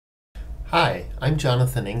Hi, I'm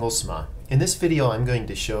Jonathan Engelsma. In this video I'm going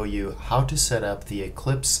to show you how to set up the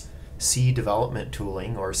Eclipse C Development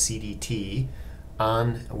Tooling, or CDT,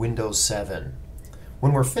 on Windows 7.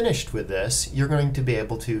 When we're finished with this, you're going to be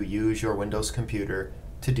able to use your Windows computer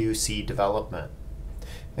to do C development.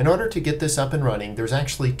 In order to get this up and running, there's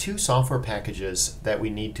actually two software packages that we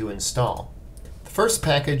need to install. The first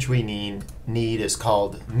package we need is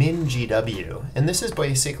called MinGW, and this is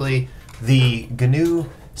basically the GNU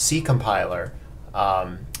C compiler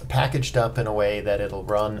packaged up in a way that it'll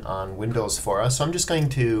run on Windows for us. So I'm just going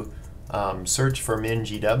to search for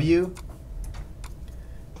MinGW,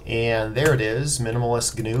 and there it is,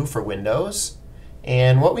 Minimalist GNU for Windows.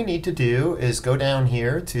 And what we need to do is go down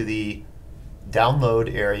here to the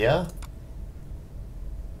download area,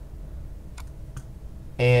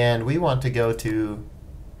 and we want to go to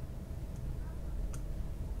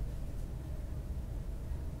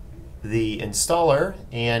the installer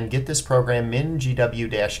and get this program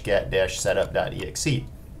mingw-get-setup.exe.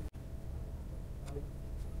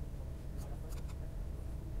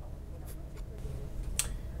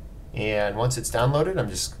 And once it's downloaded, I'm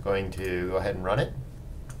just going to go ahead and run it.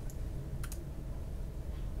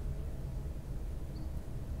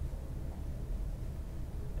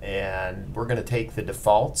 And we're going to take the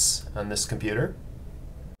defaults on this computer.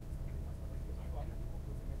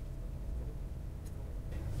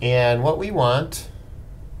 And what we want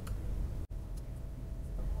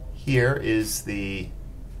here is the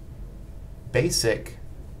basic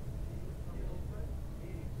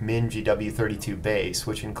MinGW32 base,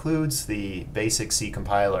 which includes the basic C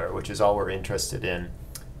compiler, which is all we're interested in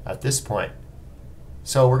at this point.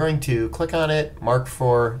 So we're going to click on it, mark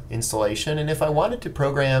for installation, and if I wanted to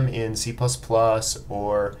program in C++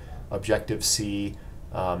 or Objective-C,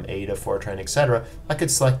 Ada, Fortran, etc., I could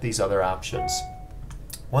select these other options.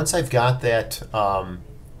 Once I've got that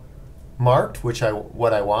marked, what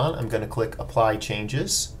I want, I'm going to click Apply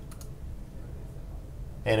Changes,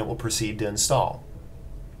 and it will proceed to install.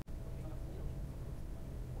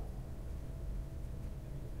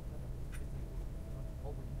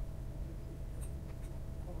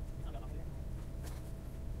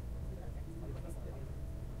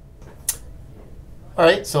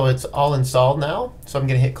 Alright, so it's all installed now. So I'm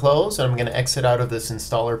going to hit close, and I'm going to exit out of this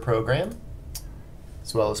installer program,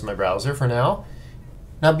 as well as my browser for now.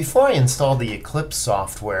 Now, before I install the Eclipse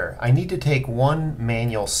software, I need to take one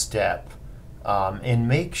manual step and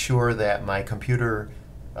make sure that my computer's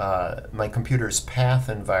path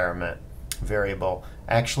environment variable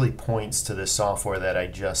actually points to the software that I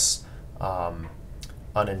just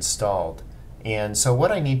uninstalled. And so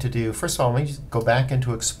what I need to do, first of all, let me just go back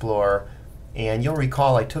into Explorer, and you'll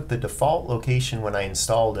recall I took the default location when I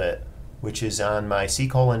installed it, which is on my C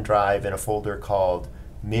drive in a folder called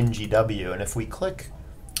MinGW. And if we click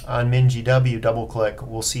on MinGW, double click,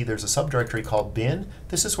 we'll see there's a subdirectory called bin.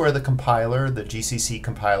 This is where the compiler, the GCC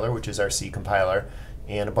compiler, which is our C compiler,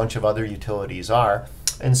 and a bunch of other utilities are.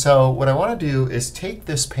 And so what I want to do is take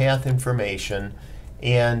this path information,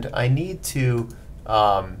 and I need to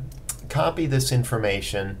copy this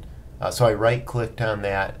information. So I right clicked on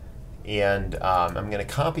that, and I'm going to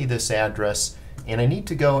copy this address, and I need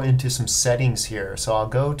to go into some settings here. So I'll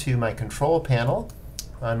go to my control panel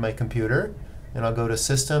on my computer, and I'll go to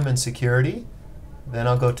System and Security. Then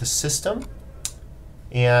I'll go to System,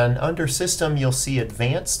 and under System you'll see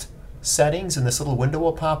Advanced Settings, and this little window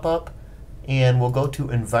will pop up, and we'll go to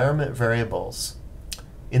Environment Variables.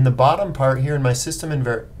 In the bottom part here in my system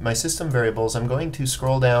variables, I'm going to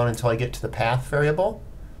scroll down until I get to the path variable,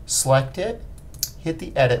 select it, hit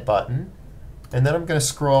the Edit button, and then I'm going to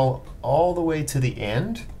scroll all the way to the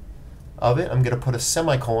end of it. I'm going to put a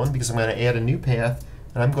semicolon because I'm going to add a new path,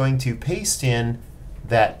 and I'm going to paste in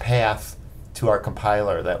that path to our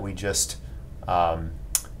compiler that we just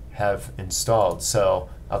have installed. So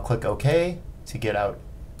I'll click OK to get out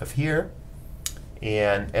of here.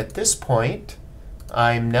 And at this point,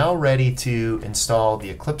 I'm now ready to install the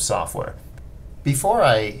Eclipse software. Before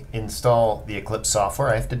I install the Eclipse software,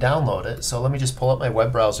 I have to download it. So let me just pull up my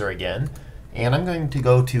web browser again, and I'm going to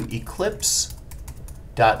go to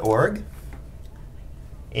eclipse.org.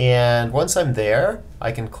 And once I'm there,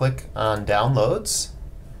 I can click on Downloads.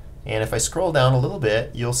 And if I scroll down a little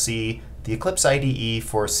bit, you'll see the Eclipse IDE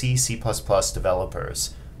for C, C++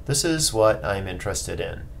 developers. This is what I'm interested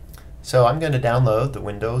in. So I'm going to download the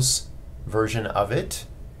Windows version of it.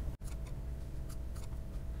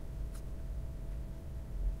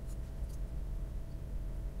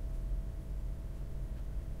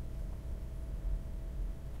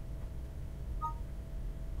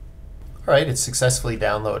 All right, it's successfully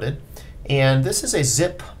downloaded. And this is a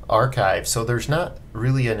zip archive, so there's not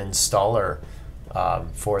really an installer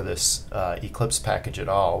for this Eclipse package at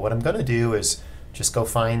all. What I'm going to do is just go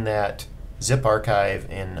find that zip archive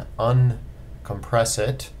and uncompress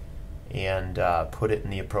it and put it in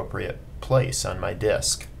the appropriate place on my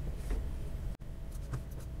disk.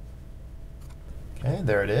 Okay,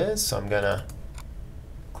 there it is. So I'm going to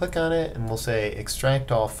click on it and we'll say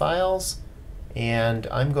extract all files, and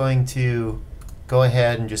I'm going to go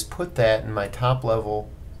ahead and just put that in my top level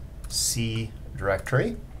C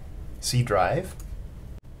directory, C drive.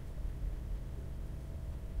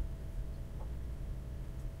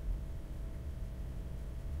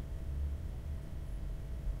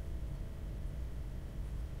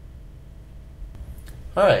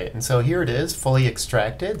 Alright, and so here it is, fully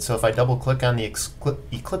extracted. So if I double click on the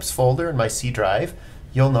Eclipse folder in my C drive,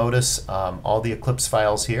 you'll notice all the Eclipse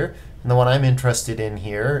files here. And the one I'm interested in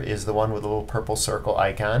here is the one with a little purple circle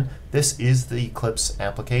icon. This is the Eclipse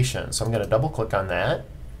application. So I'm going to double click on that.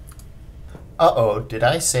 Uh-oh, did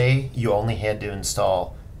I say you only had to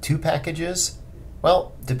install 2 packages?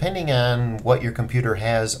 Well, depending on what your computer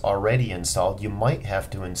has already installed, you might have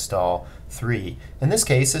to install 3. In this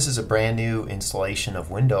case, this is a brand new installation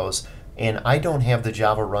of Windows, and I don't have the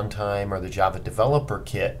Java runtime or the Java developer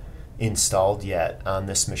kit installed yet on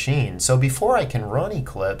this machine. So before I can run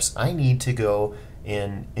Eclipse, I need to go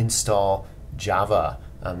and install Java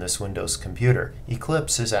on this Windows computer.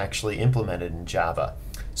 Eclipse is actually implemented in Java.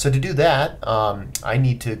 So to do that, I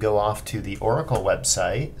need to go off to the Oracle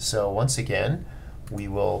website. So once again, we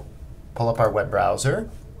will pull up our web browser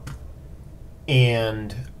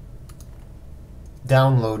and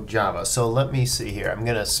download Java. So let me see here. I'm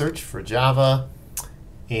going to search for Java,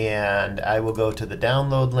 and I will go to the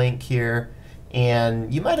download link here.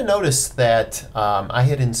 And you might have noticed that I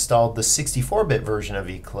had installed the 64-bit version of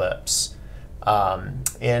Eclipse. And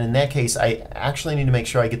in that case, I actually need to make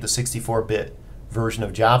sure I get the 64-bit version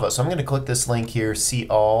of Java. So I'm going to click this link here, see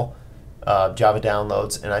all Java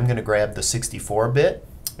downloads, and I'm going to grab the 64-bit.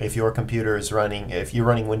 If your computer is running, if you're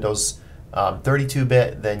running Windows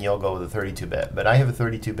 32-bit, then you'll go with the 32-bit. But I have a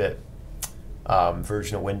 32-bit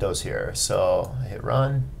version of Windows here. So I hit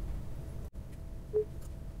run.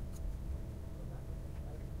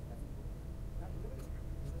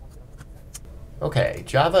 Okay,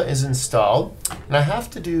 Java is installed, and I have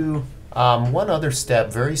to do one other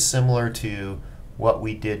step very similar to what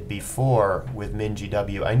we did before with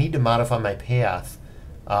MinGW. I need to modify my path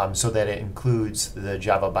so that it includes the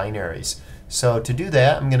Java binaries. So to do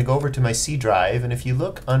that, I'm going to go over to my C drive, and if you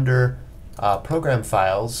look under program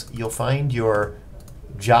files, you'll find your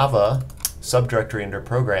Java subdirectory under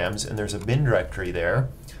programs, and there's a bin directory there.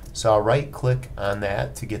 So I'll right click on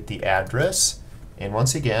that to get the address, and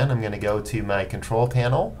once again I'm going to go to my control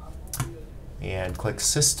panel and click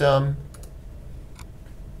System,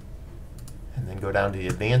 and then go down to the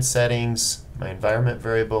advanced settings, my environment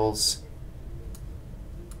variables,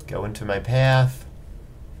 go into my path,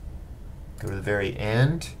 go to the very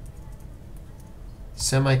end,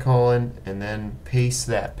 semicolon, and then paste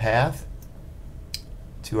that path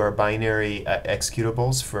to our binary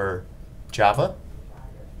executables for Java.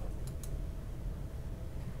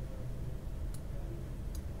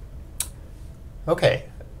 Okay,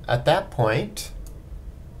 at that point,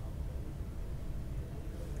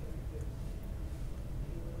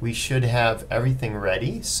 we should have everything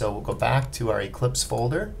ready. So we'll go back to our Eclipse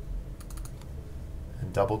folder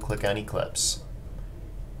and double click on Eclipse.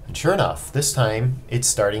 And sure enough, this time it's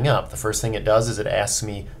starting up. The first thing it does is it asks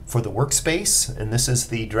me for the workspace, and this is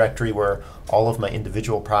the directory where all of my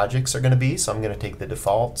individual projects are going to be. So I'm going to take the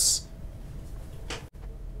defaults.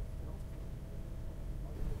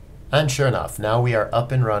 And sure enough, now we are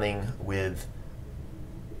up and running with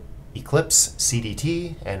Eclipse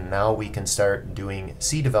CDT, and now we can start doing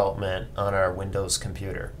C development on our Windows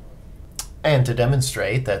computer. And to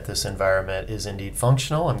demonstrate that this environment is indeed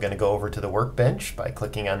functional, I'm going to go over to the workbench by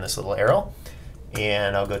clicking on this little arrow,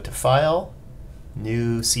 and I'll go to File,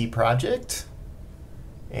 New C Project,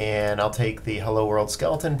 and I'll take the Hello World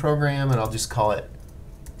Skeleton program and I'll just call it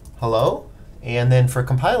Hello. And then for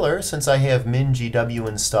compiler, since I have MinGW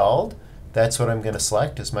installed, that's what I'm going to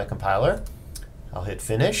select as my compiler. I'll hit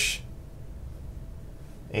Finish,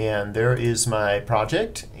 and there is my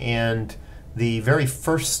project. And the very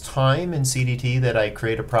first time in CDT that I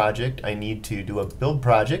create a project, I need to do a build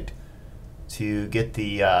project to get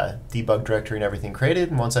the debug directory and everything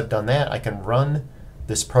created. And once I've done that, I can run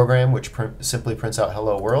this program, which simply prints out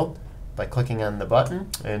Hello World by clicking on the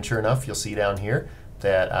button. And sure enough, you'll see down here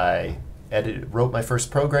that I wrote my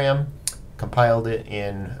first program, compiled it,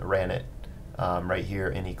 and ran it right here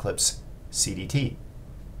in Eclipse CDT.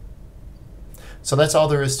 So that's all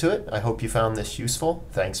there is to it. I hope you found this useful.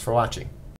 Thanks for watching.